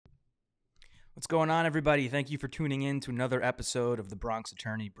What's going on, everybody? Thank you for tuning in to another episode of the Bronx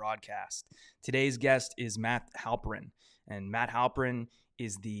Attorney broadcast. Today's guest is Matt Halperin, and Matt Halperin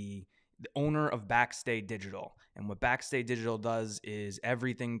is the owner of Backstay Digital. And what Backstay Digital does is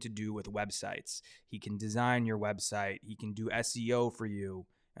everything to do with websites. He can design your website. He can do SEO for you.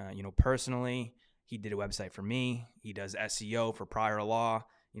 Personally, he did a website for me. He does SEO for prior law.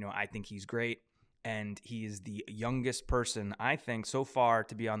 I think he's great. And he is the youngest person, I think, so far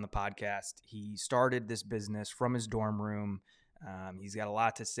to be on the podcast. He started this business from his dorm room. He's got a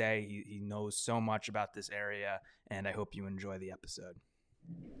lot to say. He knows so much about this area, and I hope you enjoy the episode.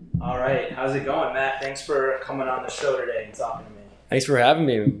 All right. How's it going, Matt? Thanks for coming on the show today and talking to me. Thanks for having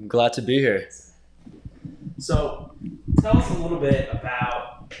me. I'm glad to be here. So tell us a little bit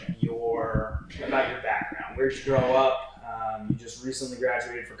about your background. Where'd you grow up? You just recently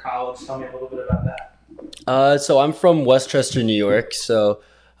graduated from college. Tell me a little bit about that. So I'm from Westchester, New York, so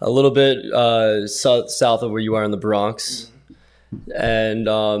a little bit south of where you are in the Bronx. Mm-hmm. And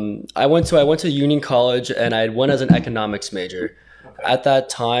I went to Union College, and I went as an economics major. Okay. At that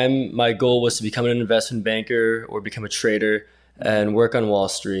time, my goal was to become an investment banker or become a trader and work on Wall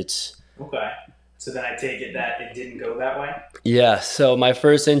Street. Okay. So then I take it that it didn't go that way? Yeah. So my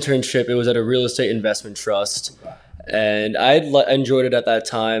first internship, it was at a real estate investment trust. Okay. And I enjoyed it at that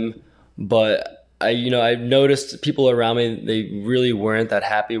time, but I noticed people around me, they really weren't that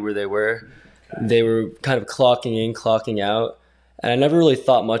happy where they were. Okay. They were kind of clocking in, clocking out, and I never really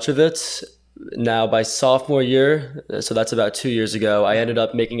thought much of it. Now, by sophomore year, so that's about 2 years ago, I ended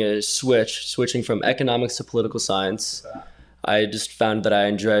up making a switching from economics to political science. Okay. I just found that I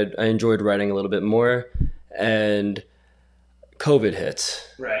enjoyed writing a little bit more, and COVID hit.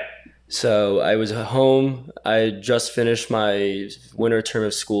 Right. So I was at home. I just finished my winter term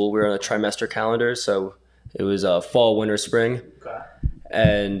of school. We were on a trimester calendar, so it was fall, winter, spring. Okay.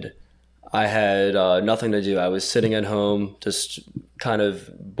 And I had nothing to do. I was sitting at home, just kind of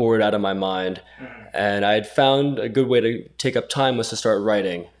bored out of my mind. Mm-hmm. And I had found a good way to take up time was to start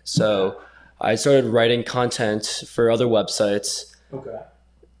writing. So I started writing content for other websites. Okay.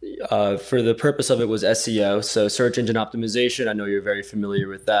 For the purpose of it was SEO, so search engine optimization. I know you're very familiar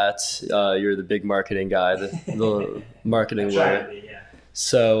with that. You're the big marketing guy, the marketing lawyer. Yeah.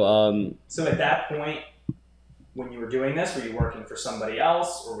 So at that point, when you were doing this, were you working for somebody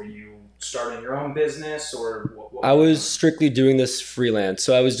else, or were you starting your own business, or what I was strictly doing this freelance.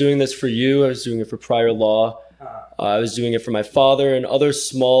 So I was doing this for you. I was doing it for prior law. I was doing it for my father and other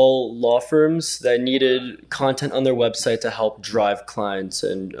small law firms that needed content on their website to help drive clients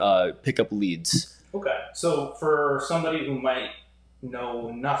and pick up leads. Okay. So for somebody who might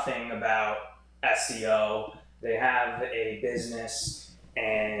know nothing about SEO, they have a business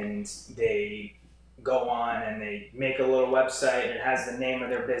and they go on and they make a little website. It has the name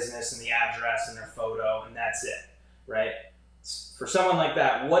of their business and the address and their photo, and that's it, right? For someone like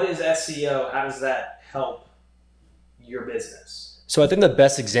that, what is SEO? How does that help your business? So I think the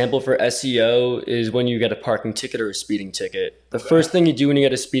best example for SEO is when you get a parking ticket or a speeding ticket. The first thing you do when you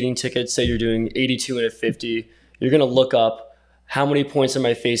get a speeding ticket, say you're doing 82 and a 50, you're going to look up how many points am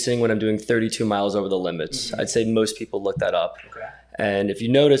I facing when I'm doing 32 miles over the limits. Mm-hmm. I'd say most people look that up. Okay. And if you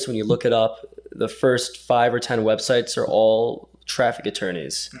notice when you look it up, the first 5 or 10 websites are all traffic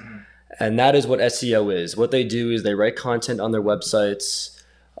attorneys. Mm-hmm. And that is what SEO is. What they do is they write content on their websites,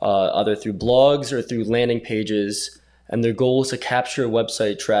 either through blogs or through landing pages. And their goal is to capture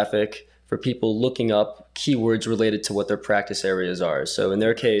website traffic for people looking up keywords related to what their practice areas are. So in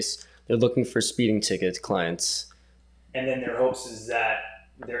their case, they're looking for speeding ticket clients. And then their hopes is that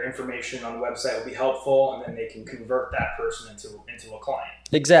their information on the website will be helpful, and then they can convert that person into a client.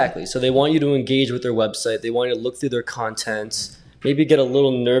 Exactly. So they want you to engage with their website. They want you to look through their content. Maybe get a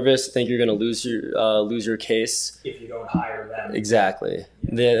little nervous, think you're going to lose your case if you don't hire them. Exactly.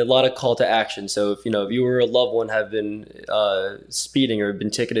 Yeah. A lot of call to action. So if you or a loved one have been speeding or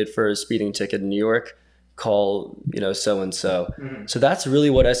been ticketed for a speeding ticket in New York, call so and so. Mm-hmm. So that's really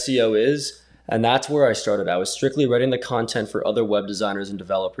what SEO is, and that's where I started. I was strictly writing the content for other web designers and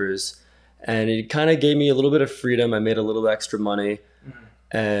developers, and it kind of gave me a little bit of freedom. I made a little extra money,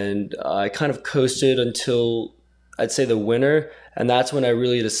 and I kind of coasted until I'd say the winter. And that's when I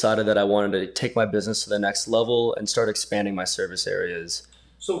really decided that I wanted to take my business to the next level and start expanding my service areas.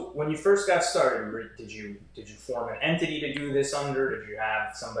 So when you first got started, did you form an entity to do this under? Did you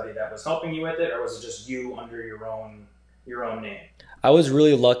have somebody that was helping you with it, or was it just you under your own name? I was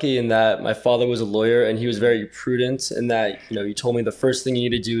really lucky in that my father was a lawyer, and he was very prudent in that, he told me the first thing you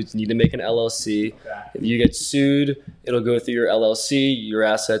need to do is you need to make an LLC. Okay. If you get sued, it'll go through your LLC. Your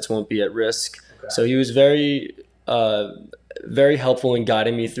assets won't be at risk. Okay. So he was very helpful in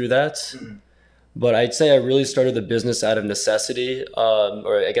guiding me through that. Mm-hmm. But I'd say I really started the business out of necessity,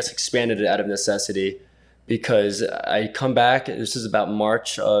 or I guess expanded it out of necessity, because I come back. This is about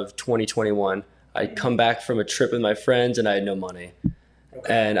March of 2021. I come back from a trip with my friends, and I had no money,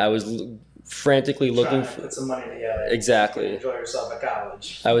 and I was frantically looking for put some money together. Exactly. Enjoy yourself at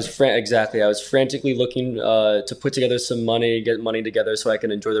college. I was exactly. I was frantically looking to put together some money, get money together, so I can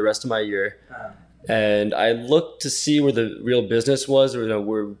enjoy the rest of my year. And I looked to see where the real business was, or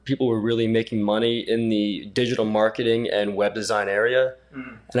where people were really making money in the digital marketing and web design area.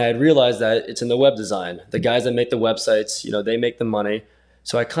 And I had realized that it's in the web design. The guys that make the websites, they make the money.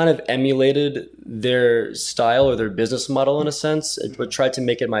 So I kind of emulated their style or their business model in a sense, but tried to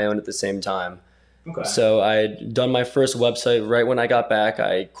make it my own at the same time. Okay. So I'd done my first website right when I got back.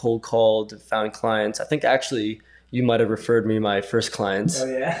 I cold called, found clients. I think actually you might have referred me my first clients. Oh,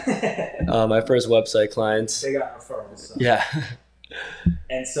 yeah? My first website clients. They got referrals. So. Yeah.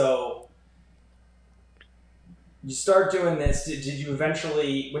 And so you start doing this. Did you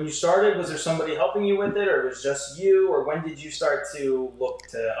eventually, when you started, was there somebody helping you with it, or it was just you? Or when did you start to look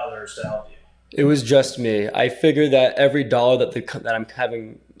to others to help you? It was just me. I figured that every dollar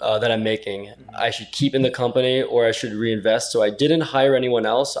that I'm making, I should keep in the company or I should reinvest. So I didn't hire anyone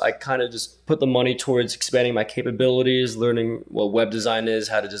else. I kind of just put the money towards expanding my capabilities, learning what web design is,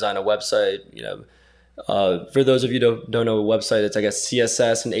 how to design a website. For those of you who don't know a website, it's I guess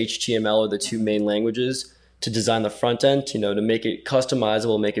CSS and HTML are the two main languages to design the front end. To make it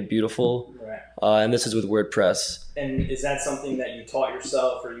customizable, make it beautiful. Right. And this is with WordPress. And is that something that you taught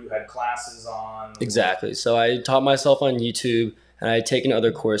yourself or you had classes on? Exactly. So I taught myself on YouTube. And I had taken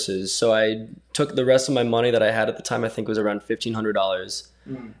other courses. So I took the rest of my money that I had at the time, I think it was around $1,500.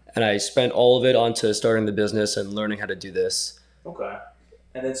 And I spent all of it onto starting the business and learning how to do this. Okay.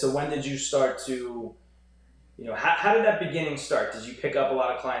 And then so when did you start to, how did that beginning start? Did you pick up a lot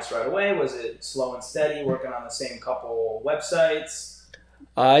of clients right away? Was it slow and steady, working on the same couple websites?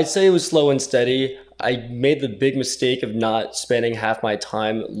 I'd say it was slow and steady. I made the big mistake of not spending half my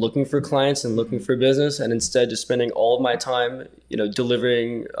time looking for clients and looking for business, and instead just spending all of my time,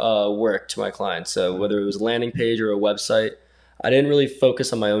 delivering work to my clients. So whether it was a landing page or a website, I didn't really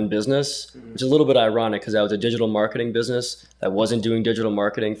focus on my own business, which is a little bit ironic because I was a digital marketing business that wasn't doing digital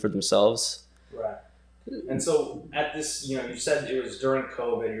marketing for themselves. Right. And so at this, you said it was during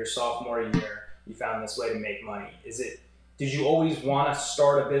COVID, your sophomore year, you found this way to make money. Did you always want to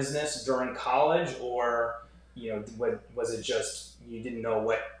start a business during college, or was it just you didn't know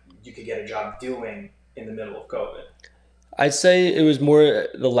what you could get a job doing in the middle of COVID? I'd say it was more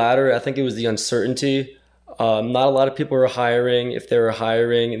the latter. I think it was the uncertainty. Not a lot of people were hiring. If they were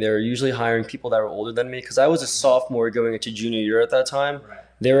hiring, they were usually hiring people that were older than me because I was a sophomore going into junior year at that time. Right.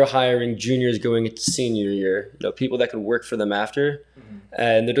 They were hiring juniors going into senior year, people that could work for them after.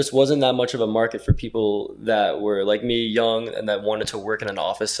 And there just wasn't that much of a market for people that were like me, young, and that wanted to work in an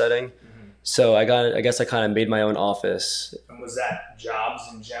office setting. So I guess I kind of made my own office. And was that jobs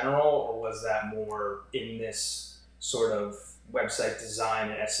in general, or was that more in this sort of website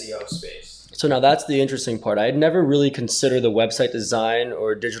design and SEO space? So now that's the interesting part. I had never really considered the website design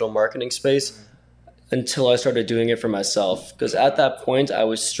or digital marketing space until I started doing it for myself. Because at that point, I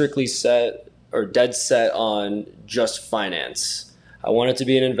was strictly dead set on just finance. I wanted to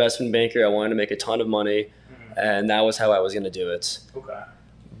be an investment banker. I wanted to make a ton of money, and that was how I was going to do it. Okay.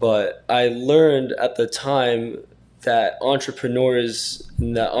 But I learned at the time that the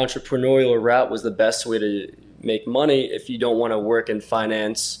entrepreneurial route was the best way to make money if you don't want to work in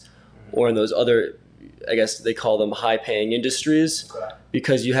finance or in those other, I guess they call them high-paying industries,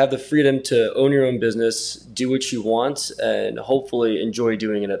 because you have the freedom to own your own business, do what you want, and hopefully enjoy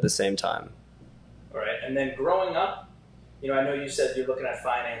doing it at the same time. All right. And then growing up, I know you said you're looking at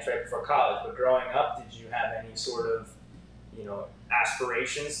finance right before college, but growing up, did you have any sort of,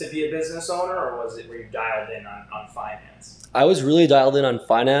 aspirations to be a business owner, or were you dialed in on finance? I was really dialed in on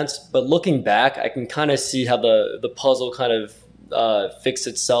finance, but looking back, I can kind of see how the puzzle kind of fixed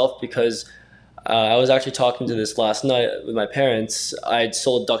itself because I was actually talking to this last night with my parents. I'd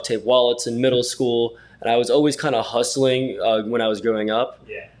sold duct tape wallets in middle school, and I was always kind of hustling when I was growing up.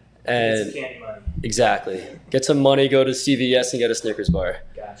 Yeah. And get some candy money. Exactly. Get some money, go to CVS and get a Snickers bar.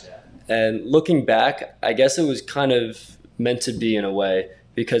 Gotcha. And looking back, I guess it was kind of meant to be in a way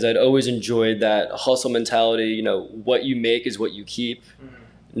because I'd always enjoyed that hustle mentality. What you make is what you keep,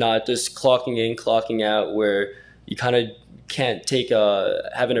 not just clocking in, clocking out, where you kind of can't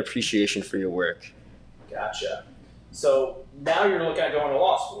have an appreciation for your work. Gotcha. So now you're looking at going to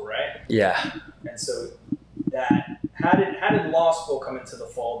law school, right? Yeah. And so how did law school come into the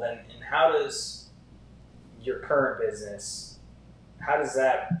fold, and how does your current business, how does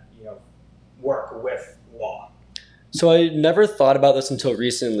that, work with law? So I never thought about this until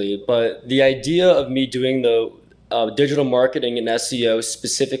recently, but the idea of me doing the digital marketing and SEO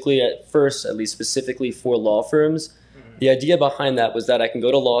specifically at first, at least specifically for law firms, the idea behind that was that I can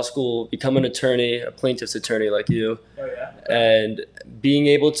go to law school, become an attorney, a plaintiff's attorney like you, and being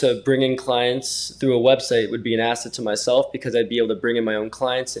able to bring in clients through a website would be an asset to myself because I'd be able to bring in my own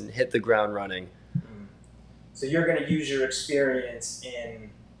clients and hit the ground running. So you're going to use your experience in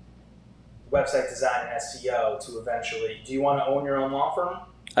website design and SEO to eventually, do you want to own your own law firm?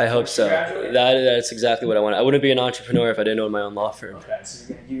 I hope so. That's exactly what I want. I wouldn't be an entrepreneur if I didn't own my own law firm. Okay, so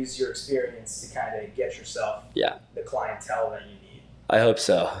you're going to use your experience to kind of get yourself the clientele that you need. I hope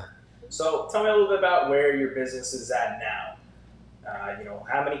so. So tell me a little bit about where your business is at now.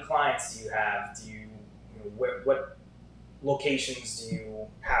 How many clients do you have? What locations do you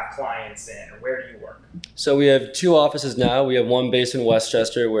have clients in, or where do you work? So we have 2 offices now. We have one based in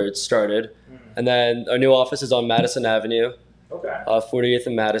Westchester where it started, and then our new office is on Madison Avenue, 48th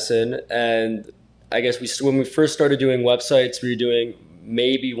and Madison. And I guess when we first started doing websites, we were doing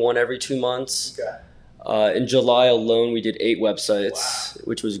maybe one every 2 months. In July alone, we did 8 websites,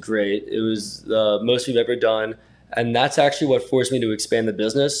 which was great. It was the most we've ever done. And that's actually what forced me to expand the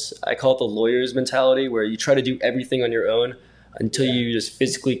business. I call it the lawyer's mentality, where you try to do everything on your own until you just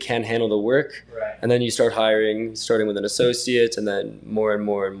physically can't handle the work. And then you start hiring, starting with an associate, and then more and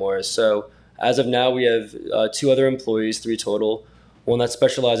more and more. So as of now, we have 2 other employees, 3 total. One that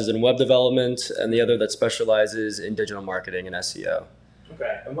specializes in web development and the other that specializes in digital marketing and SEO.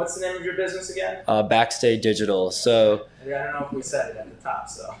 Okay, and what's the name of your business again? Backstay Digital. So I don't know if we said it at the top.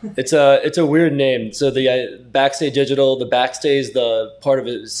 So it's a weird name. So the Backstay Digital, the backstay is the part of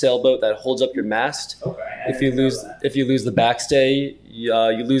a sailboat that holds up your mast. Okay. If you lose the backstay,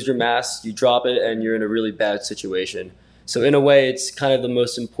 you lose your mast, you drop it, and you're in a really bad situation. So in a way, it's kind of the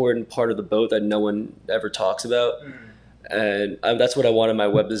most important part of the boat that no one ever talks about. And that's what I wanted my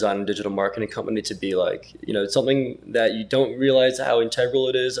web design and digital marketing company to be like. It's something that you don't realize how integral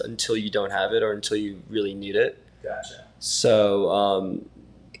it is until you don't have it or until you really need it. Gotcha. So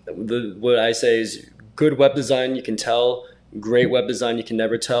what I say is good web design you can tell, great web design you can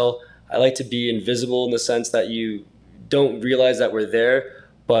never tell. I like to be invisible in the sense that you don't realize that we're there,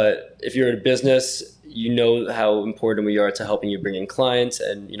 but if you're in a business, you know how important we are to helping you bring in clients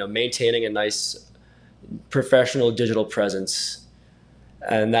and maintaining a nice professional digital presence.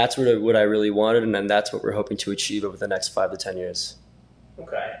 And that's what I really wanted, and then that's what we're hoping to achieve over the next 5 to 10 years.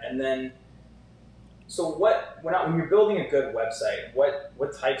 Okay, and then so when you're building a good website,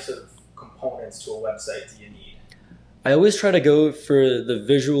 what types of components to a website do you need? I always try to go for the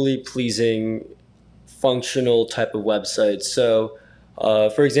visually pleasing, functional type of website. So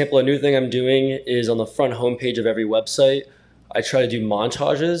for example, a new thing I'm doing is on the front homepage of every website, I try to do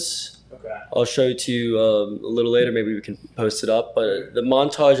montages. I'll show it to you a little later. Maybe we can post it up. But the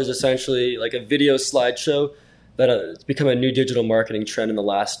montage is essentially like a video slideshow that it's become a new digital marketing trend in the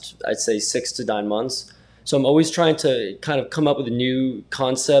last, I'd say, 6 to 9 months. So I'm always trying to kind of come up with new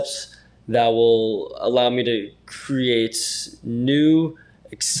concepts that will allow me to create new,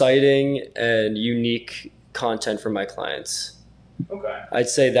 exciting, and unique content for my clients. Okay. I'd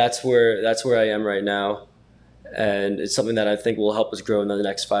say that's where I am right now. And it's something that I think will help us grow in the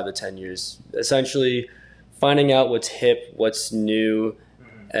next 5 to 10 years. Essentially, finding out what's hip, what's new,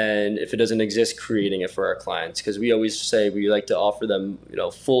 and if it doesn't exist, creating it for our clients. Because we always say we like to offer them,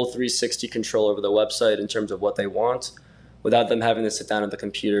 full 360 control over the website in terms of what they want, without them having to sit down at the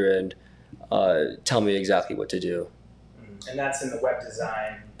computer and tell me exactly what to do. And that's in the web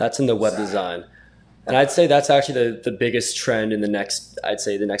design. That's in the web design. And I'd say that's actually the biggest trend in the next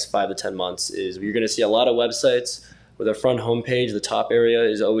 5 to 10 months is you're going to see a lot of websites where the front homepage, the top area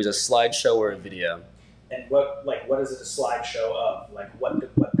is always a slideshow or a video. And what is it a slideshow of? Like what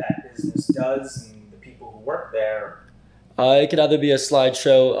that business does and the people who work there? It could either be a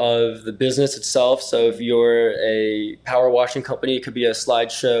slideshow of the business itself. So if you're a power washing company, it could be a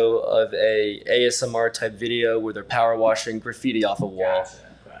slideshow of a ASMR type video where they're power washing graffiti off a wall. Gotcha.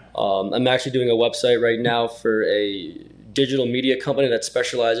 I'm actually doing a website right now for a digital media company that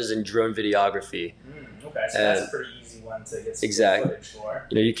specializes in drone videography. Okay, so that's a pretty easy one to get some footage for.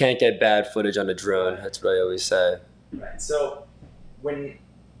 You can't get bad footage on a drone. That's what I always say. Right. So when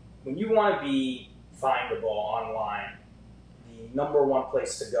you want to be findable online, the number one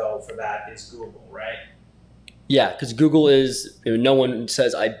place to go for that is Google, right? Yeah, because Google is, no one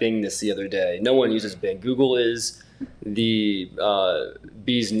says I Bing this the other day. No one uses Bing. Google is the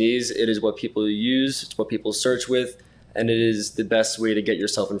bee's knees. It is what people use. It's what people search with, and it is the best way to get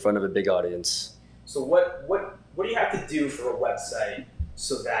yourself in front of a big audience. So what do you have to do for a website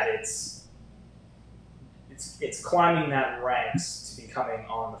so that it's it's climbing that ranks to becoming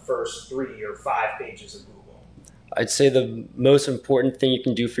on the first 3 or 5 pages of Google. I'd say the most important thing you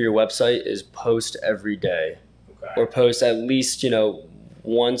can do for your website is post every day. Okay. Or post at least,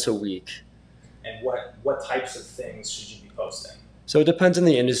 once a week. And what types of things should you be posting? So it depends on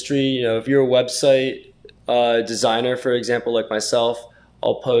the industry. If you're a website designer, for example, like myself,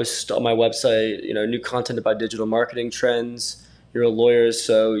 I'll post on my website, new content about digital marketing trends. You're a lawyer,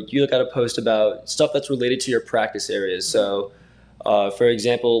 so you got to post about stuff that's related to your practice areas. So, for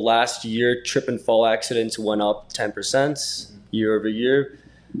example, last year, trip and fall accidents went up 10% year over year.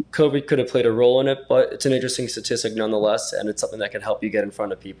 COVID could have played a role in it, but it's an interesting statistic nonetheless, and it's something that can help you get in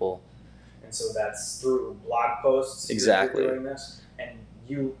front of people. And so that's through blog posts. Exactly. You're doing this, and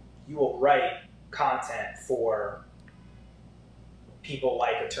you will write content for people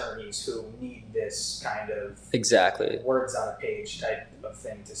like attorneys who need this kind of words on a page type of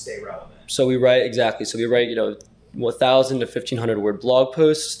thing to stay relevant. So we write 1,000 to 1,500 word blog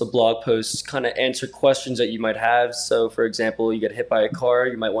posts. The blog posts kind of answer questions that you might have. So for example, you get hit by a car,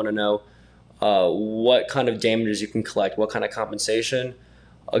 you might want to know what kind of damages you can collect, what kind of compensation.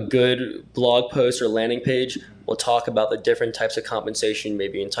 A good blog post or landing page will talk about the different types of compensation you may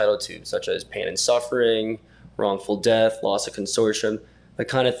be entitled to, such as pain and suffering, wrongful death, loss of consortium, the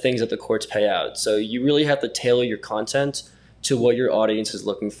kind of things that the courts pay out. So you really have to tailor your content to what your audience is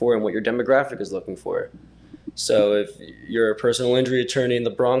looking for and what your demographic is looking for. So if you're a personal injury attorney in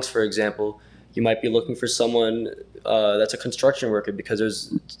the Bronx, for example, you might be looking for someone that's a construction worker,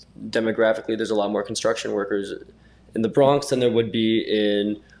 because demographically there's a lot more construction workers in the Bronx than there would be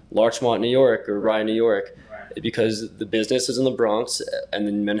in Larchmont, New York, or Rye, New York. Because the business is in the Bronx, and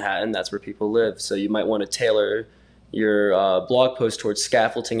in Manhattan, that's where people live. So you might want to tailor your blog post towards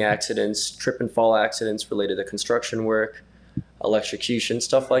scaffolding accidents, trip and fall accidents related to construction work, electrocution,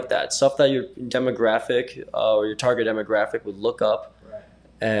 stuff like that. Stuff that your demographic or your target demographic would look up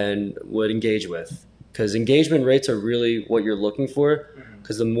and would engage with. Because engagement rates are really what you're looking for.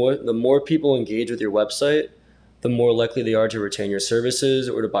 Because the more people engage with your website, the more likely they are to retain your services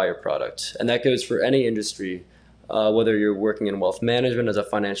or to buy your product. And that goes for any industry, whether you're working in wealth management as a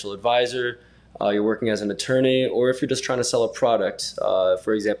financial advisor, you're working as an attorney, or if you're just trying to sell a product,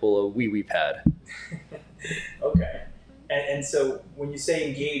 for example, a wee-wee pad. Okay. And so when you say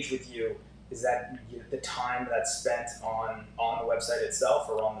engage with you, is that the time that's spent on the website itself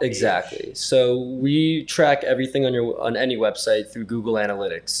or on the page? Exactly. So we track everything on any website through Google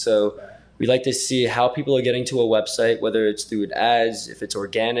Analytics. So we like to see how people are getting to a website, whether it's through ads, if it's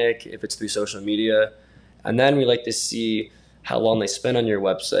organic, if it's through social media. And then we like to see how long they spend on your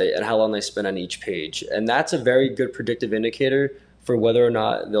website and how long they spend on each page. And that's a very good predictive indicator for whether or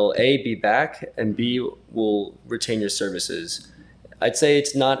not they'll A, be back, and B, will retain your services. I'd say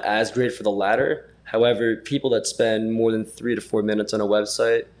it's not as great for the latter. However, people that spend more than 3 to 4 minutes on a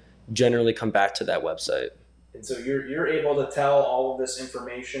website generally come back to that website. And so you're able to tell all of this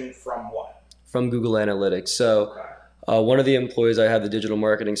information from what? From Google Analytics. So one of the employees I have, the digital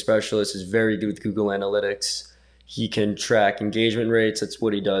marketing specialist, is very good with Google Analytics. He can track engagement rates. That's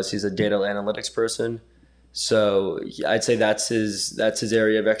what he does. He's a data analytics person. So I'd say that's his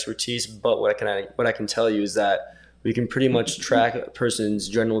area of expertise. But what I can tell you is that we can pretty much track a person's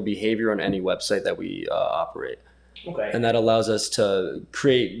general behavior on any website that we operate. Okay. And that allows us to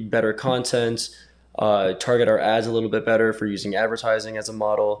create better content, target our ads a little bit better for using advertising as a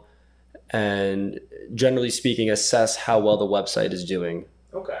model, and generally speaking, assess how well the website is doing.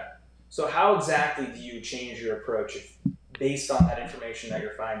 Okay. So how exactly do you change your approach based on that information that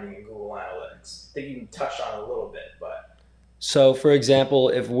you're finding in Google Analytics? I think you touched on it a little bit, but. So for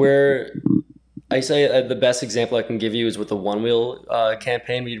example, I say the best example I can give you is with the One Wheel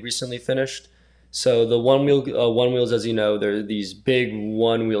campaign we recently finished. So the One Wheels, as you know, they're these big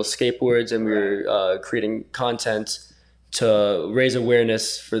one-wheel skateboards, and we're creating content to raise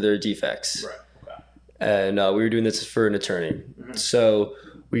awareness for their defects. Right. Okay. And we were doing this for an attorney. So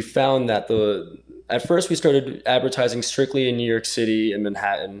we found that at first we started advertising strictly in New York City and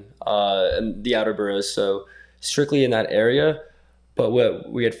Manhattan and the outer boroughs, so strictly in that area. But what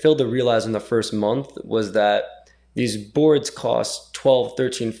we had failed to realize in the first month was that these boards cost $1,200,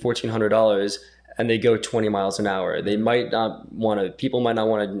 $1,300, $1,400, and they go 20 miles an hour. People might not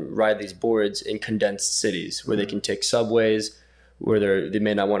want to ride these boards in condensed cities where they can take subways, where they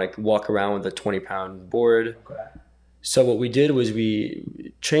may not want to walk around with a 20-pound board. Okay. So what we did was we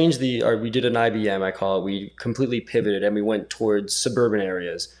did an IBM, I call it. We completely pivoted and we went towards suburban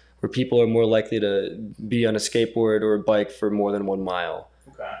areas where people are more likely to be on a skateboard or a bike for more than 1 mile.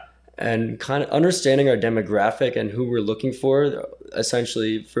 Okay. and kind of understanding our demographic and who we're looking for.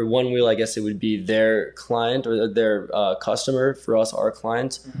 Essentially, for one wheel, I guess it would be their client or their customer. For us, our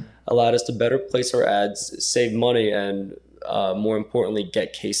client, allowed us to better place our ads, save money, and more importantly,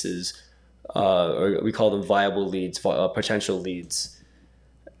 get cases, or we call them viable leads, potential leads.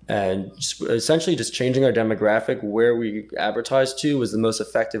 And essentially just changing our demographic where we advertise to was the most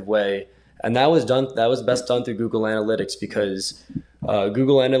effective way. And that was best done through Google Analytics, because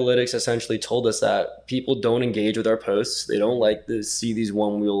Google Analytics essentially told us that people don't engage with our posts. They don't like to see these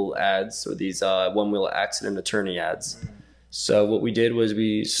one-wheel ads or these one-wheel accident attorney ads. So what we did was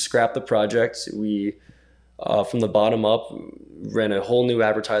we scrapped the project. We, from the bottom up, ran a whole new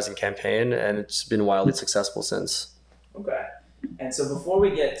advertising campaign, and it's been wildly successful since. Okay. And so before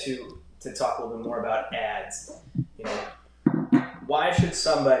we get to talk a little bit more about ads, why should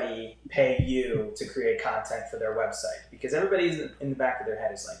somebody pay you to create content for their website? Because everybody's in the back of their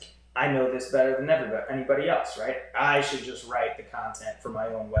head is like, I know this better than anybody else, right? I should just write the content for my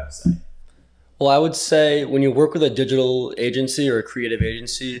own website. Well, I would say when you work with a digital agency or a creative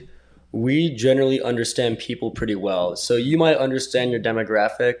agency, we generally understand people pretty well. So you might understand your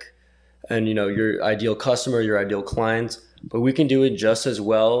demographic and your ideal customer, your ideal client, but we can do it just as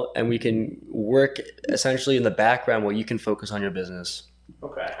well, and we can work essentially in the background while you can focus on your business.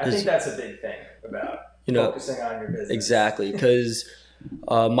 Okay, I think that's a big thing about focusing on your business. Exactly, because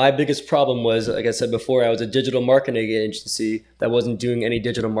my biggest problem was, like I said before, I was a digital marketing agency that wasn't doing any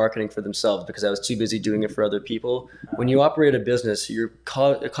digital marketing for themselves because I was too busy doing it for other people. When you operate a business, your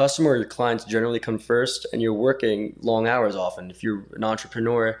customer or your clients generally come first, and you're working long hours often. If you're an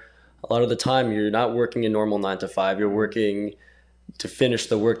entrepreneur, a lot of the time you're not working a normal 9 to 5. You're working to finish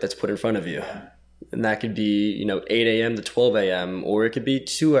the work that's put in front of you. And that could be, 8 a.m. to 12 a.m. or it could be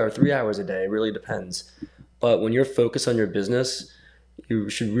 2 or 3 hours a day. It really depends. But when you're focused on your business, you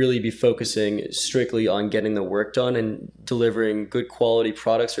should really be focusing strictly on getting the work done and delivering good quality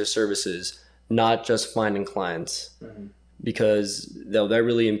products or services, not just finding clients. Because that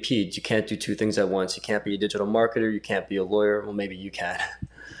really impedes. You can't do two things at once. You can't be a digital marketer. You can't be a lawyer. Well, maybe you can.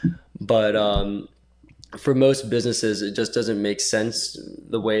 But for most businesses, it just doesn't make sense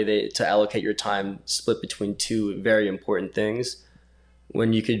the way to allocate your time split between two very important things,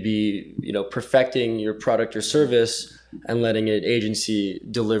 when you could be, perfecting your product or service and letting an agency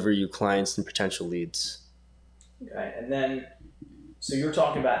deliver you clients and potential leads. Okay, and then, so you're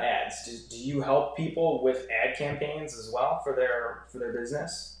talking about ads. Do you help people with ad campaigns as well for their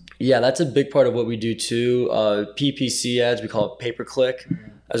business? Yeah, that's a big part of what we do too. PPC ads, we call it pay-per-click,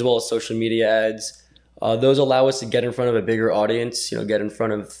 as well as social media ads. Those allow us to get in front of a bigger audience, get in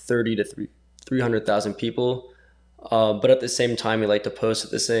front of 30 to 300,000 people. But at the same time, we like to post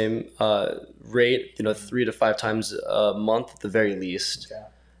at the same rate, 3 to 5 times a month at the very least. Okay.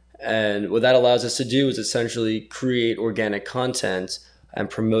 And what that allows us to do is essentially create organic content and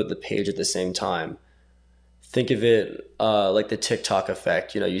promote the page at the same time. Think of it like the TikTok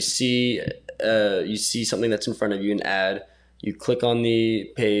effect. You see something that's in front of you, an ad. You click on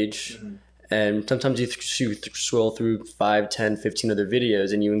the page, and sometimes you scroll through 5, 10, 15 other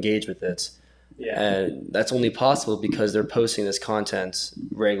videos, and you engage with it. Yeah. And that's only possible because they're posting this content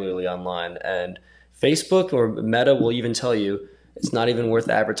regularly online. And Facebook or Meta will even tell you it's not even worth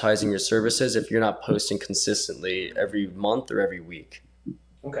advertising your services if you're not posting consistently every month or every week.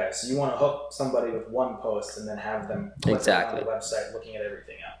 Okay, so you want to hook somebody with one post and then have them click on the website looking at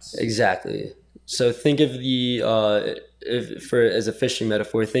everything else. Exactly. So think of as a fishing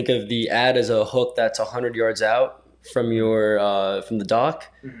metaphor, think of the ad as a hook that's 100 yards out from from the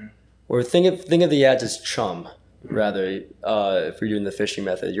dock. Or think of the ads as chum, rather, if you're doing the fishing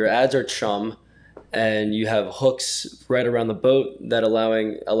method. Your ads are chum, and you have hooks right around the boat that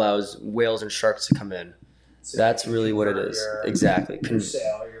allows whales and sharks to come in. So that's really what it is. Exactly. Your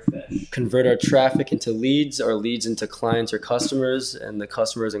sale or your fish. Convert our traffic into leads, our leads into clients or customers, and the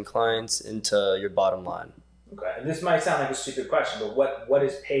customers and clients into your bottom line. Okay. And this might sound like a stupid question, but what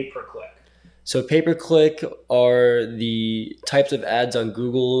is pay-per-click? So pay-per-click are the types of ads on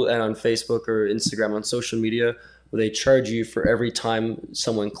Google and on Facebook or Instagram, on social media, where they charge you for every time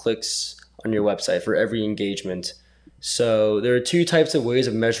someone clicks on your website, for every engagement. So there are two types of ways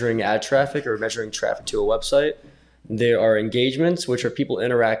of measuring ad traffic or measuring traffic to a website. There are engagements, which are people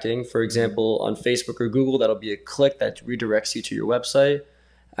interacting. For example, on Facebook or Google, that'll be a click that redirects you to your website.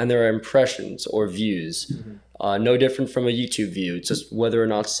 And there are impressions or views. No different from a YouTube view. It's just whether or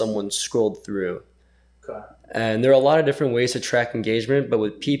not someone scrolled through. Okay. And there are a lot of different ways to track engagement, but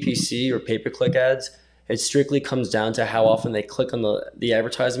with PPC or pay-per-click ads, it strictly comes down to how often they click on the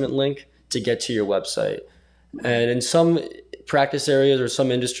advertisement link to get to your website. And in some practice areas or some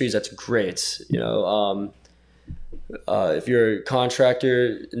industries, that's great. If you're a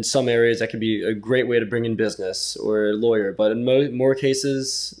contractor, in some areas that could be a great way to bring in business, or a lawyer. But in more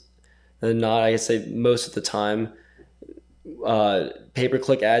cases than not, I say most of the time,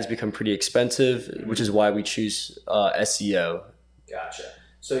 pay-per-click ads become pretty expensive, which is why we choose SEO. Gotcha.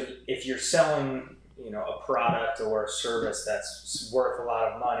 So if you're selling, a product or a service that's worth a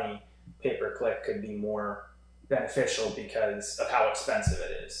lot of money, pay-per-click could be more beneficial because of how expensive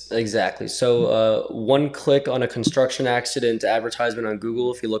it is. Exactly. So one click on a construction accident advertisement on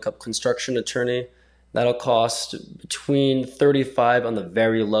Google, if you look up construction attorney, that'll cost between $35 on the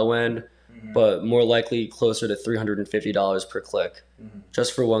very low end, but more likely closer to $350 per click,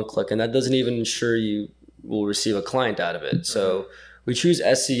 just for one click. And that doesn't even ensure you will receive a client out of it. So we choose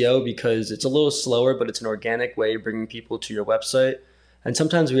SEO because it's a little slower, but it's an organic way of bringing people to your website. And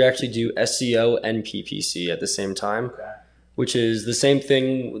sometimes we actually do SEO and PPC at the same time, which is the same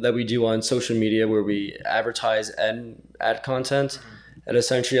thing that we do on social media, where we advertise and add content. It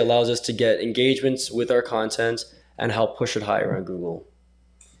essentially allows us to get engagements with our content and help push it higher on Google.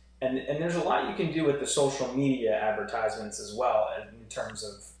 And there's a lot you can do with the social media advertisements as well, in terms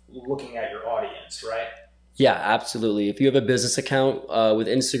of looking at your audience, right? Yeah, absolutely. If you have a business account with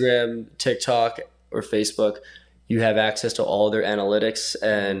Instagram, TikTok, or Facebook, you have access to all their analytics.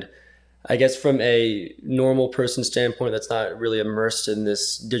 And I guess from a normal person standpoint that's not really immersed in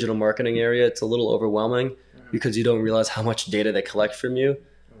this digital marketing area, it's a little overwhelming because you don't realize how much data they collect from you.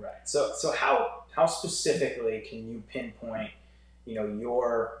 Right. So how specifically can you pinpoint,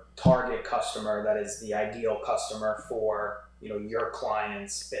 your target customer that is the ideal customer for, your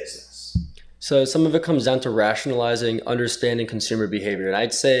client's business? So some of it comes down to rationalizing, understanding consumer behavior. And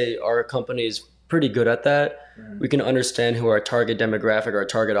I'd say our company is pretty good at that. We can understand who our target demographic, our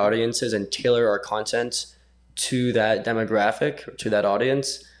target audience is, and tailor our content to that demographic, or to that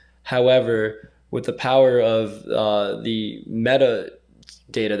audience. However, with the power of the meta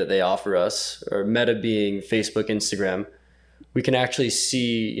data that they offer us, or meta being Facebook, Instagram, we can actually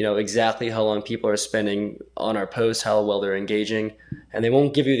see, exactly how long people are spending on our posts, how well they're engaging. And they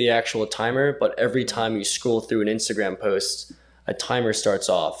won't give you the actual timer, but every time you scroll through an Instagram post, a timer starts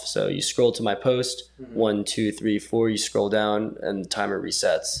off. So you scroll to my post, 1, 2, 3, 4, you scroll down, and the timer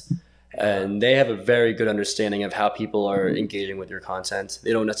resets. And they have a very good understanding of how people are engaging with your content.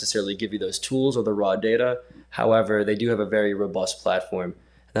 They don't necessarily give you those tools or the raw data. However, they do have a very robust platform.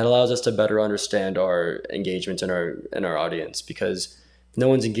 And that allows us to better understand our engagement and our audience, because if no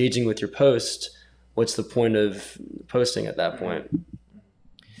one's engaging with your post, what's the point of posting at that point?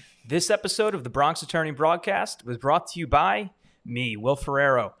 This episode of the Bronx Attorney Broadcast was brought to you by me, Will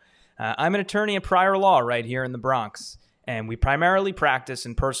Ferrero. I'm an attorney in prior law right here in the Bronx, and we primarily practice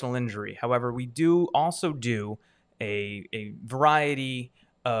in personal injury. However, we do also do a variety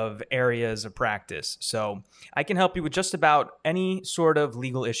of areas of practice. So I can help you with just about any sort of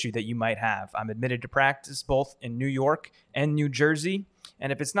legal issue that you might have. I'm admitted to practice both in New York and New Jersey.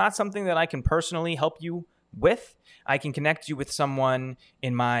 And if it's not something that I can personally help you with, I can connect you with someone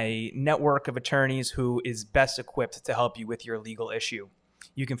in my network of attorneys who is best equipped to help you with your legal issue.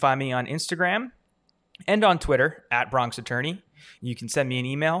 You can find me on Instagram and on Twitter at Bronx Attorney. You can send me an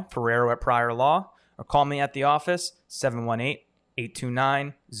email, Ferrero@Prior Law, or call me at the office,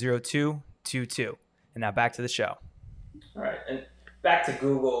 718-829-0222. And now back to the show. All right. And back to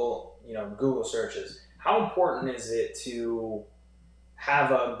Google, Google searches. How important is it to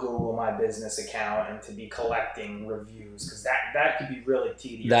have a Google My Business account and to be collecting reviews? Because that could be really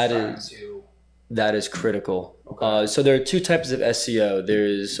tedious. That is critical. Okay. So there are two types of SEO.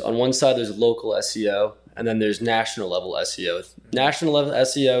 On one side, there's local SEO, and then there's national level SEO. National level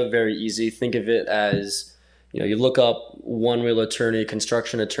SEO, very easy. Think of it as, you look up one real attorney,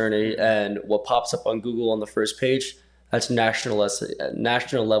 construction attorney, and what pops up on Google on the first page, that's national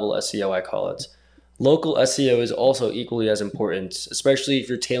level SEO, I call it. Local SEO is also equally as important, especially if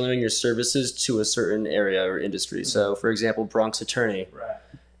you're tailoring your services to a certain area or industry. So, for example, Bronx Attorney. Right.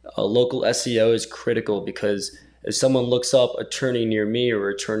 Local SEO is critical because if someone looks up attorney near me or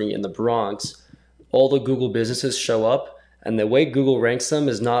attorney in the Bronx, all the Google businesses show up, and the way Google ranks them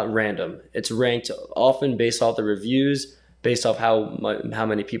is not random. It's ranked often based off the reviews, based off how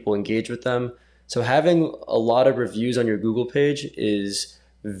many people engage with them. So having a lot of reviews on your Google page is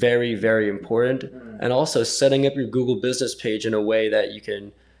very, very important. And also setting up your Google business page in a way that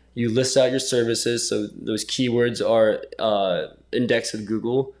you list out your services, so those keywords are indexed with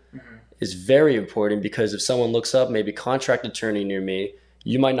Google, is very important, because if someone looks up maybe contract attorney near me,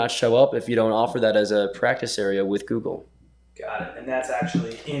 you might not show up if you don't offer that as a practice area with Google. Got it. And that's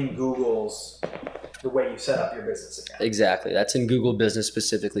actually in Google's the way you set up your business account. Exactly. That's in Google Business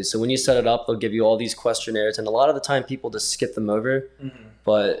specifically. So when you set it up, they'll give you all these questionnaires, and a lot of the time people just skip them over,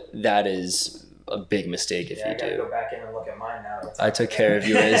 but that is a big mistake if you do. I gotta go back in and look at mine now. I took care of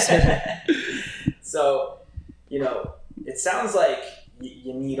yours. So, it sounds like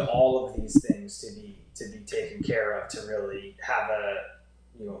you need all of these things to be taken care of to really have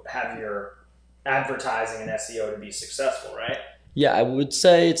your advertising and SEO to be successful, right? Yeah, I would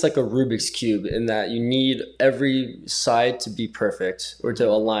say it's like a Rubik's Cube in that you need every side to be perfect or to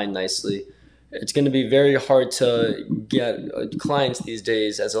align nicely. It's going to be very hard to get clients these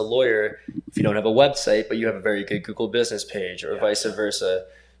days as a lawyer if you don't have a website, but you have a very good Google business page, or vice versa.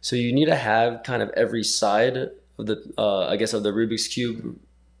 So you need to have kind of every side of the, of the Rubik's Cube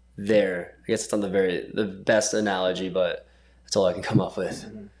there. I guess it's not the best analogy, but that's all I can come up with.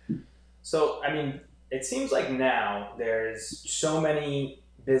 So, it seems like now there's so many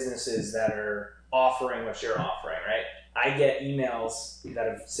businesses that are offering what you're offering, right? I get emails that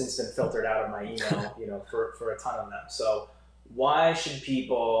have since been filtered out of my email, for a ton of them. So why should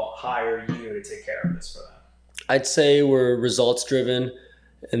people hire you to take care of this for them? I'd say we're results driven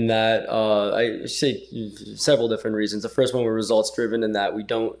in that I say several different reasons. The first one, we're results driven in that we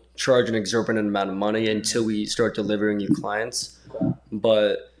don't charge an exorbitant amount of money until we start delivering you clients. Okay.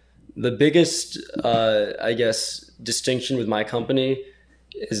 But the biggest, distinction with my company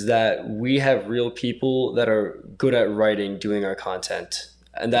is that we have real people that are good at writing, doing our content.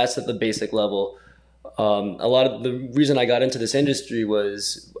 And that's at the basic level. A lot of the reason I got into this industry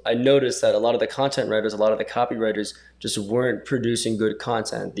was I noticed that a lot of the content writers, a lot of the copywriters just weren't producing good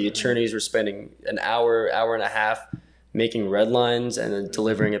content. The attorneys were spending an hour and a half making red lines and then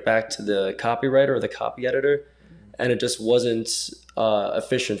delivering it back to the copywriter or the copy editor. And it just wasn't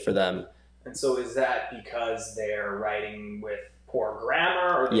efficient for them. And so is that because they're writing with poor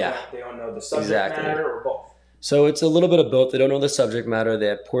grammar, or they don't know the subject matter, or both? So it's a little bit of both. They don't know the subject matter, they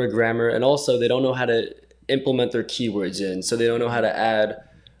have poor grammar, and also they don't know how to implement their keywords in. So they don't know how to add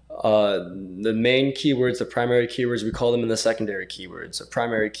the main keywords, the primary keywords, we call them in the secondary keywords. A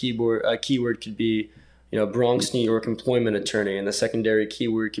primary keyword could be, Bronx, New York employment attorney, and the secondary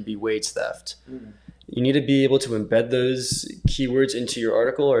keyword could be wage theft. You need to be able to embed those keywords into your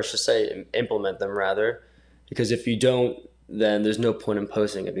article, or I should say implement them rather, because if you don't, then there's no point in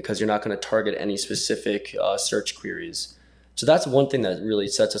posting it because you're not going to target any specific search queries. So that's one thing that really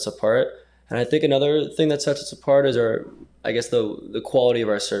sets us apart. And I think another thing that sets us apart is the quality of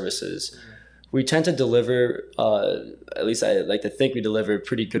our services. We tend to deliver, at least I like to think we deliver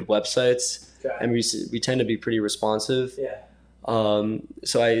pretty good websites, and we tend to be pretty responsive.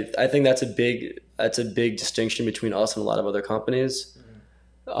 So I think that's a big distinction between us and a lot of other companies.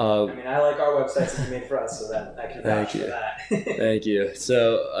 I like our websites that you made for us, so that I can vouch for that. Thank you.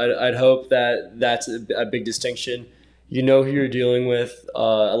 So I'd hope that that's a big distinction. You know who you're dealing with.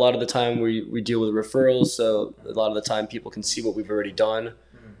 A lot of the time we deal with referrals, so a lot of the time people can see what we've already done.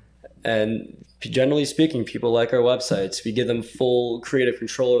 And generally speaking, people like our websites. We give them full creative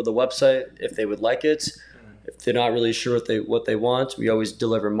control over the website if they would like it. If they're not really sure what they want, we always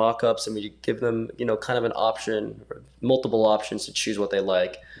deliver mock-ups, and we give them, kind of an option or multiple options to choose what they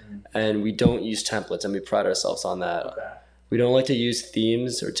like. And we don't use templates, and we pride ourselves on that. We don't like to use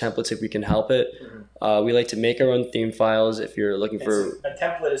themes or templates if we can help it. We like to make our own theme files if you're looking for... A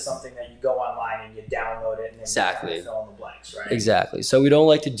template is something that you go online and you download it and then you fill in the blanks, right? Exactly. So we don't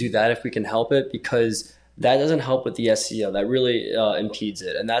like to do that if we can help it, because that doesn't help with the SEO. That really impedes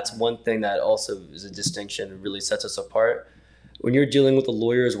it. And that's one thing that also is a distinction and really sets us apart. When you're dealing with a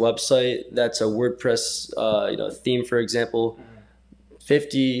lawyer's website, that's a WordPress theme, for example,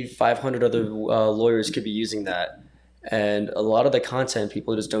 500 other lawyers could be using that. And a lot of the content,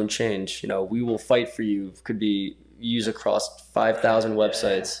 people just don't change. We will fight for you could be used across 5,000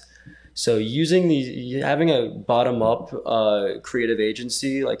 websites. So having a bottom-up creative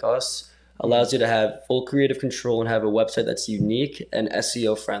agency like us allows you to have full creative control and have a website that's unique and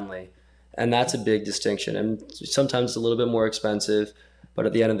SEO friendly. And that's a big distinction. And sometimes it's a little bit more expensive, but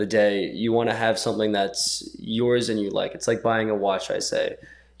at the end of the day, you want to have something that's yours and you like. It's like buying a watch, I say.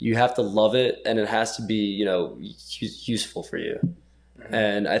 You have to love it, and it has to be, useful for you.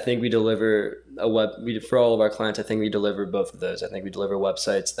 And I think we deliver for all of our clients, I think we deliver both of those. I think we deliver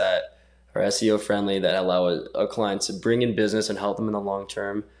websites that are SEO friendly, that allow our clients to bring in business and help them in the long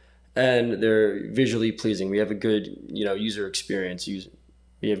term. And they're visually pleasing. We have a good, user experience.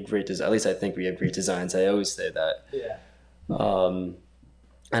 We have great design. At least I think we have great designs. I always say that. Yeah.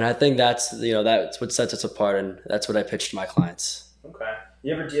 And I think that's what sets us apart, and that's what I pitch to my clients. Okay.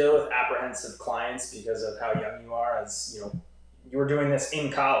 You ever deal with apprehensive clients because of how young you are? As you were doing this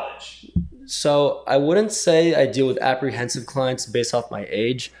in college. So I wouldn't say I deal with apprehensive clients based off my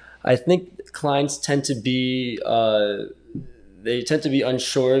age. I think clients tend to be they tend to be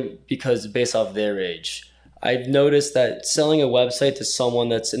unsure because based off their age. I've noticed that selling a website to someone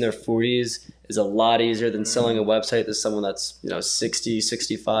that's in their 40s is a lot easier than selling a website to someone that's 60,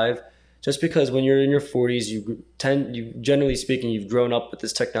 65. Just because when you're in your 40s, you generally speaking, you've grown up with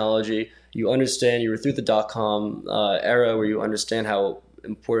this technology. You understand, you were through the dot-com era where you understand how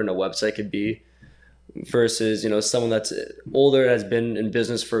important a website could be versus, someone that's older, has been in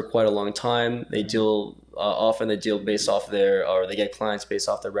business for quite a long time. They deal, often they deal based off or they get clients based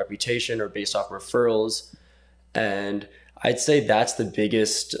off their reputation or based off referrals. And I'd say that's the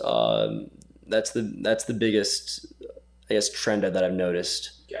biggest, that's the biggest, I guess, trend that I've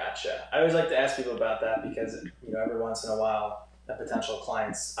noticed. Gotcha. I always like to ask people about that because, every once in a while, a potential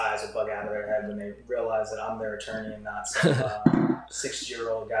client's eyes will bug out of their head when they realize that I'm their attorney and not some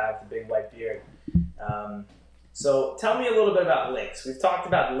 60-year-old guy with a big white beard. So tell me a little bit about links. We've talked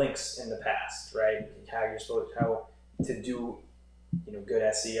about links in the past, right? How to do, good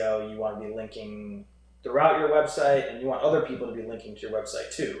SEO. You want to be linking throughout your website, and you want other people to be linking to your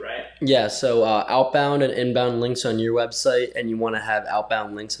website too, right? Yeah, so outbound and inbound links on your website, and you want to have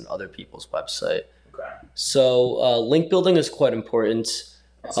outbound links on other people's website. Okay. So link building is quite important.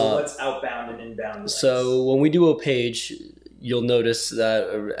 So what's outbound and inbound links? So when we do a page, you'll notice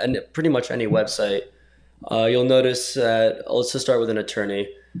that, and pretty much any website, you'll notice that, let's just start with an attorney.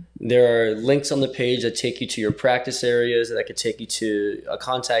 There are links on the page that take you to your practice areas, that could take you to a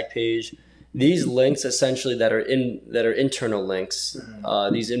contact page. These links essentially that are internal links,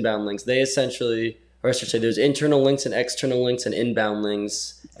 these inbound links, they essentially, or I should say there's internal links and external links and inbound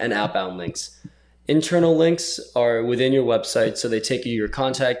links and outbound links. Internal links are within your website, so they take you to your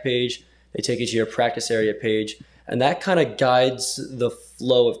contact page, they take you to your practice area page, and that kind of guides the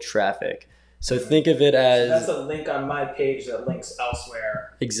flow of traffic. So think of it as... So that's a link on my page that links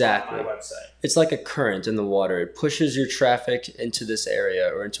elsewhere. Exactly. On my website. It's like a current in the water. It pushes your traffic into this area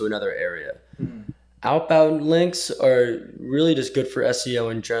or into another area. Mm-hmm. Outbound links are really just good for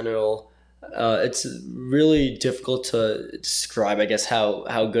SEO in general. It's really difficult to describe, I guess,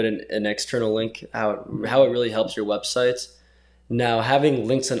 how good an external link, how it really helps your website. Now, having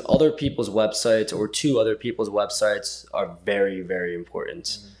links on other people's websites or to other people's websites are very, very important.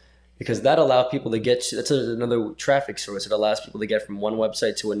 Mm-hmm. Because that allows people to get to, that's another traffic source. It allows people to get from one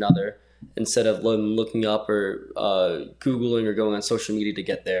website to another instead of looking up or Googling or going on social media to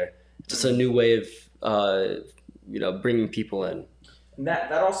get there. It's just a new way of, bringing people in. And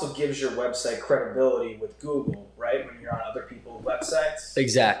that also gives your website credibility with Google, right? When you're on other people's websites.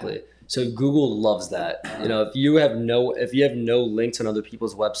 Exactly. So Google loves that. If you have no links on other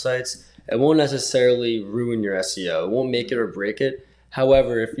people's websites, it won't necessarily ruin your SEO. It won't make it or break it.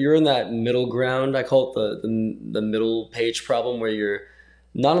 However, if you're in that middle ground, I call it the middle page problem, where you're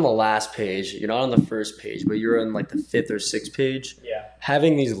not on the last page, you're not on the first page, but you're on like the 5th or 6th page. Yeah.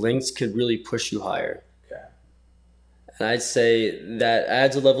 Having these links could really push you higher. Okay. And I'd say that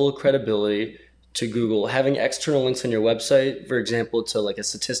adds a level of credibility to Google. Having external links on your website, for example, to like a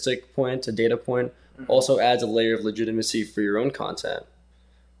statistic point, a data point, also adds a layer of legitimacy for your own content.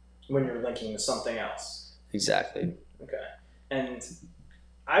 When you're linking to something else. Exactly. Okay. And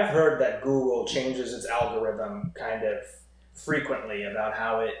I've heard that Google changes its algorithm kind of frequently about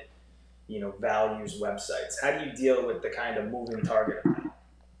how it, values websites. How do you deal with the kind of moving target of that?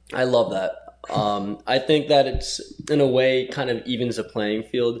 I love that. I think that it's, in a way, kind of evens the playing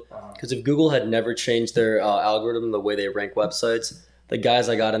field. Because if Google had never changed their algorithm, the way they rank websites, the guys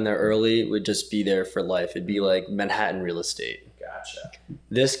I got in there early would just be there for life. It'd be like Manhattan real estate. Gotcha.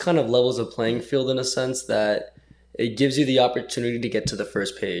 This kind of levels the playing field in a sense that it gives you the opportunity to get to the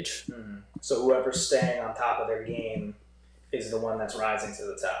first page. Mm-hmm. So whoever's staying on top of their game is the one that's rising to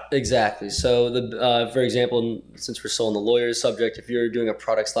the top. Exactly. So, for example, since we're still on the lawyer's subject, if you're doing a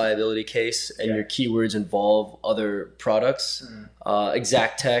products liability case and your keywords involve other products,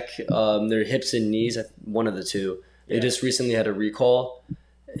 Exact Tech, their hips and knees, one of the two, they just recently had a recall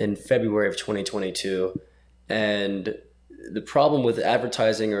in February of 2022. And the problem with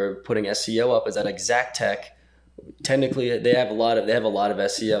advertising or putting SEO up is that Exact Tech, technically they have a lot of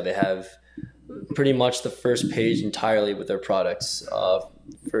SEO. They have pretty much the first page entirely with their products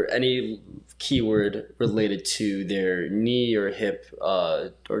for any keyword related to their knee or hip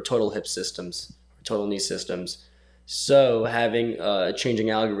or total hip systems, total knee systems. So having a changing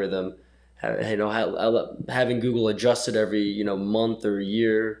algorithm, having Google adjusted every month or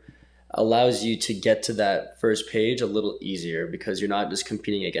year allows you to get to that first page a little easier because you're not just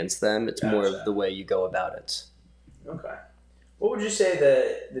competing against them. It's more of the way you go about it. Okay. What would you say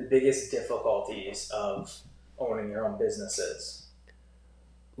the biggest difficulties of owning your own business is?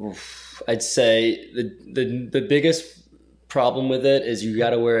 Oof. I'd say the biggest problem with it is you got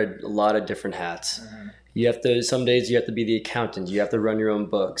to wear a lot of different hats. Mm-hmm. You have to, some days you have to be the accountant, you have to run your own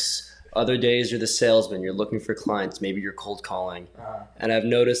books. Other days you're the salesman, you're looking for clients, maybe you're cold calling. And I've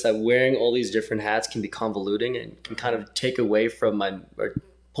noticed that wearing all these different hats can be convoluting and can kind of take away from or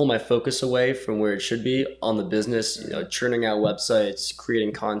pull my focus away from where it should be on the business, churning out websites,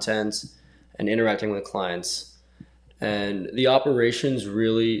 creating content, and interacting with clients. And the operations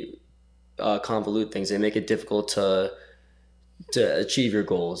really convolute things. They make it difficult to achieve your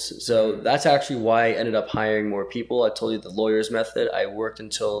goals. So that's actually why I ended up hiring more people. I told you the lawyer's method. I worked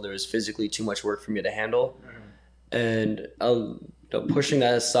until there was physically too much work for me to handle. And pushing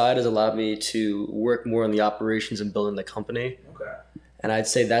that aside has allowed me to work more on the operations and building the company. Okay. And I'd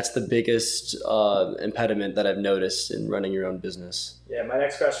say that's the biggest impediment that I've noticed in running your own business. Yeah, my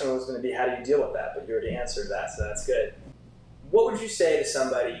next question was going to be, how do you deal with that? But you already answered that, so that's good. What would you say to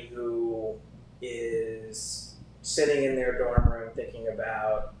somebody who is sitting in their dorm room thinking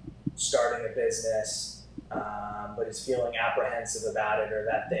about starting a business, but is feeling apprehensive about it, or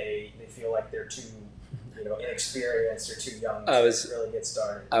that they feel like they're too inexperienced or too young to really get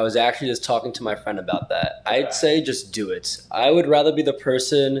started? I was actually just talking to my friend about that. Okay. I'd say just do it. I would rather be the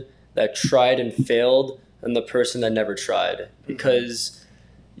person that tried and failed than the person that never tried, because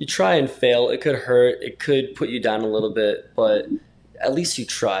you try and fail, it could hurt, it could put you down a little bit, but at least you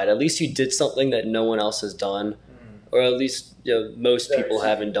tried. At least you did something that no one else has done, or at least most people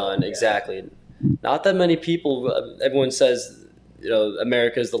haven't done. Yeah. Exactly. Not that many people. Everyone says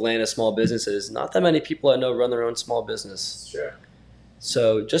America is the land of small businesses. Not that many people I know run their own small business. Sure.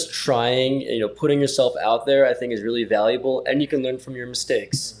 So just trying, putting yourself out there, I think is really valuable, and you can learn from your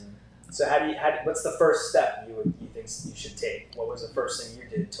mistakes. Mm-hmm. So what's the first step you think you should take? What was the first thing you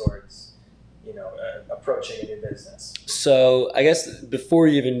did towards approaching a new business? So I guess before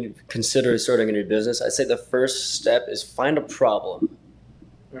you even consider starting a new business, I'd say the first step is find a problem.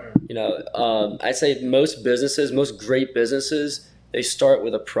 I'd say most great businesses, they start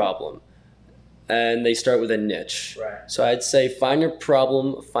with a problem, and they start with a niche. Right. So I'd say find your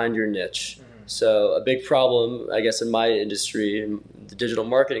problem, find your niche. So a big problem, I guess, in my industry, in the digital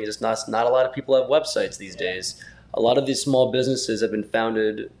marketing, is just not a lot of people have websites these days. A lot of these small businesses have been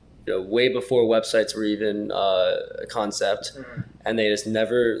founded way before websites were even a concept, and they just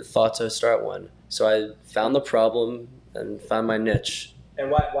never thought to start one. So I found the problem and found my niche. And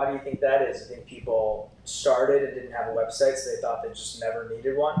why do you think that is? You think people started and didn't have a website, so they thought they just never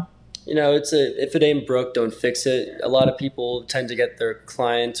needed one? If it ain't broke, don't fix it. A lot of people tend to get their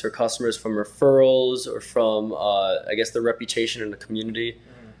clients or customers from referrals or from, their reputation in the community,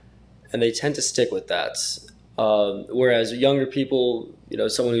 and they tend to stick with that. Whereas younger people,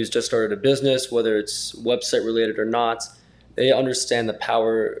 someone who's just started a business, whether it's website related or not, they understand the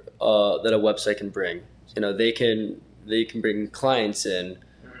power that a website can bring. They can bring clients in.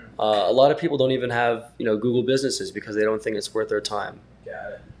 A lot of people don't even have Google businesses because they don't think it's worth their time.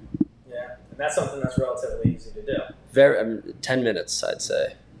 Got it. Yeah, and that's something that's relatively easy to do. 10 minutes, I'd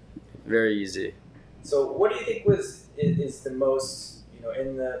say. Very easy. So, what do you think is the most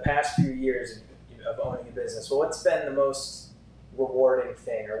in the past few years of owning a business? Well, what's been the most rewarding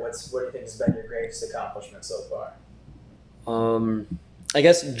thing, or what do you think has been your greatest accomplishment so far? I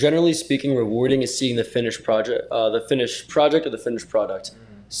guess generally speaking, rewarding is seeing the finished project, or the finished product.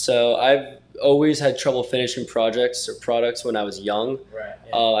 So I've always had trouble finishing projects or products when I was young. Right.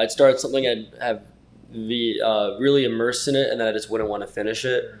 Yeah. I'd start something, I'd have really immersed in it, and then I just wouldn't want to finish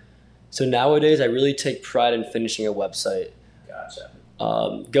it. So nowadays, I really take pride in finishing a website. Gotcha.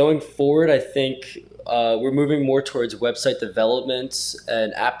 Going forward, I think we're moving more towards website development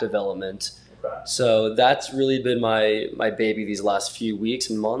and app development. Okay. So that's really been my baby these last few weeks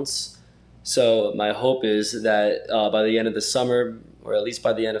and months. So my hope is that by the end of the summer, or at least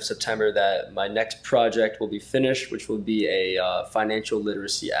by the end of September, that my next project will be finished, which will be a financial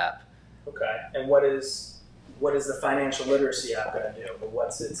literacy app. Okay. And what is the financial literacy app going to do? Or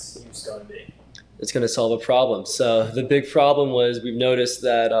what's its use going to be? It's going to solve a problem. So the big problem was we've noticed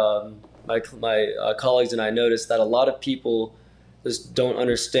that my colleagues and I noticed that a lot of people just don't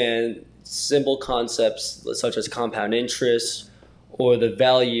understand simple concepts such as compound interest or the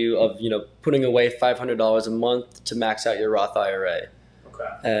value of putting away $500 a month to max out your Roth IRA. Okay.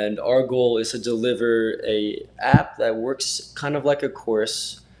 And our goal is to deliver a app that works kind of like a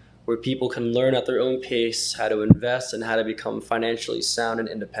course where people can learn at their own pace how to invest and how to become financially sound and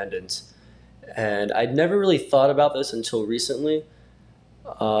independent. And I'd never really thought about this until recently.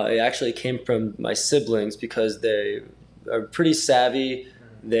 It actually came from my siblings because they are pretty savvy.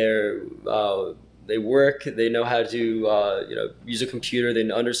 They work. They know how to use a computer. They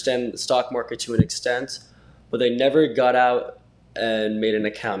understand the stock market to an extent, but they never got out and made an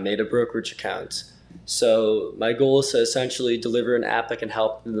account, made a brokerage account. So my goal is to essentially deliver an app that can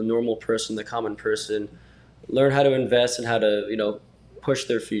help the normal person, the common person, learn how to invest and how to push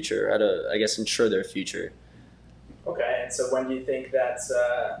their future, how to, I guess, ensure their future. Okay, and so when do you think that's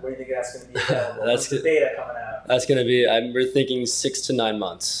going to be available? When's the data coming out? That's going to be, we're thinking 6 to 9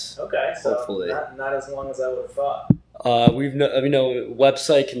 months. Okay, so hopefully. Not as long as I would have thought.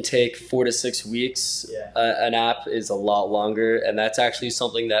 Website can take 4 to 6 weeks. Yeah. An app is a lot longer, and that's actually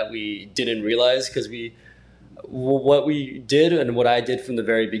something that we didn't realize because what we did and what I did from the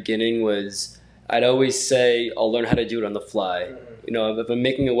very beginning was I'd always say I'll learn how to do it on the fly. Mm-hmm. If I'm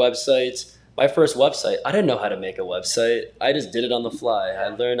making a website, my first website, I didn't know how to make a website. I just did it on the fly. I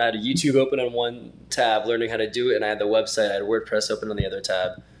learned I had YouTube open on one tab, learning how to do it, and I had the website, I had WordPress open on the other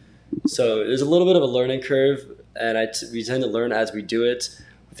tab. So there's a little bit of a learning curve, and we tend to learn as we do it.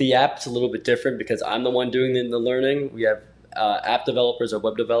 With the app, it's a little bit different because I'm the one doing the learning. We have app developers or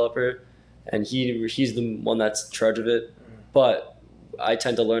web developer, and he's the one that's in charge of it. But I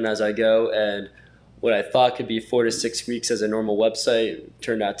tend to learn as I go, and what I thought could be 4 to 6 weeks as a normal website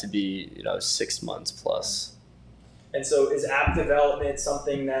turned out to be 6 months plus. And so is app development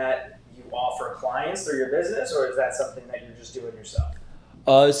something that you offer clients through your business, or is that something that you're just doing yourself?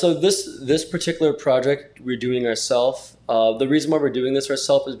 So this particular project we're doing ourselves. The reason why we're doing this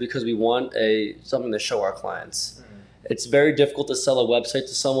ourselves is because we want something to show our clients. Mm-hmm. It's very difficult to sell a website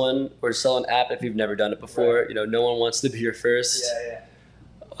to someone or to sell an app if you've never done it before. Right. No one wants to be your first. Yeah.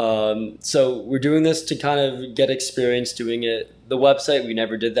 So we're doing this to kind of get experience doing it. The website, we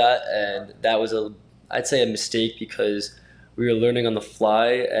never did that, and that was I'd say a mistake because we were learning on the fly,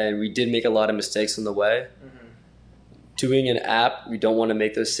 and we did make a lot of mistakes on the way. Mm-hmm. Doing an app, we don't want to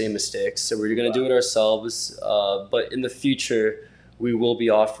make those same mistakes, so we're going to do it ourselves. But in the future, we will be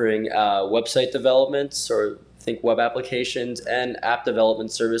offering website developments or think web applications and app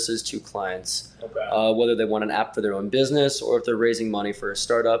development services to clients. Okay. Whether they want an app for their own business or if they're raising money for a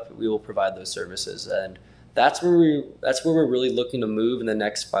startup, we will provide those services, and that's where we're really looking to move in the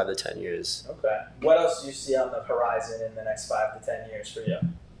next 5 to 10 years. Okay. What else do you see on the horizon in the next 5 to 10 years for you?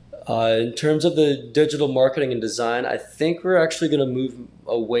 In terms of the digital marketing and design, I think we're actually going to move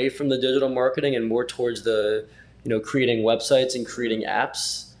away from the digital marketing and more towards the, creating websites and creating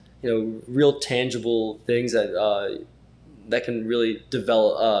apps. Real tangible things that can really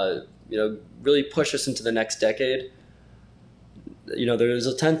develop, really push us into the next decade.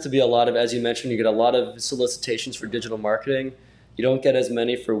 Tends to be a lot of, as you mentioned, you get a lot of solicitations for digital marketing. You don't get as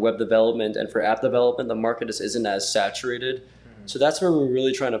many for web development, and for app development, the market just isn't as saturated. Mm-hmm. So that's where we're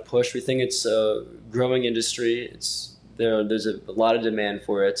really trying to push. We think it's a growing industry. There's a lot of demand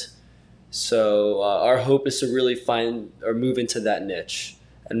for it. So our hope is to really find or move into that niche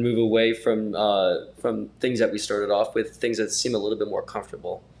and move away from things that we started off with, things that seem a little bit more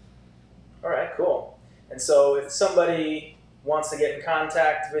comfortable. All right, cool. And so if somebody wants to get in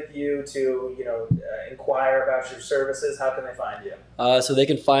contact with you to inquire about your services, how can they find you? So they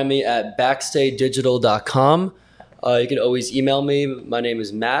can find me at backstaydigital.com. You can always email me. My name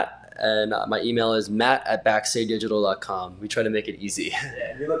is Matt, and my email is matt@backstaydigital.com. We try to make it easy.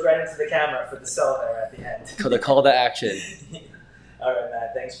 Yeah, you looked right into the camera for the sell there at the end. The call to action. All right,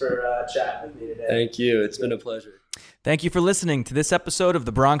 Matt. Thanks for chatting with me today. Thank you. It's been a pleasure. Thank you for listening to this episode of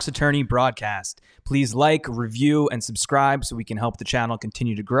the Bronx Attorney Broadcast. Please like, review, and subscribe so we can help the channel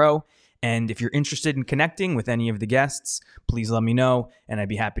continue to grow. And if you're interested in connecting with any of the guests, please let me know, and I'd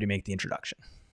be happy to make the introduction.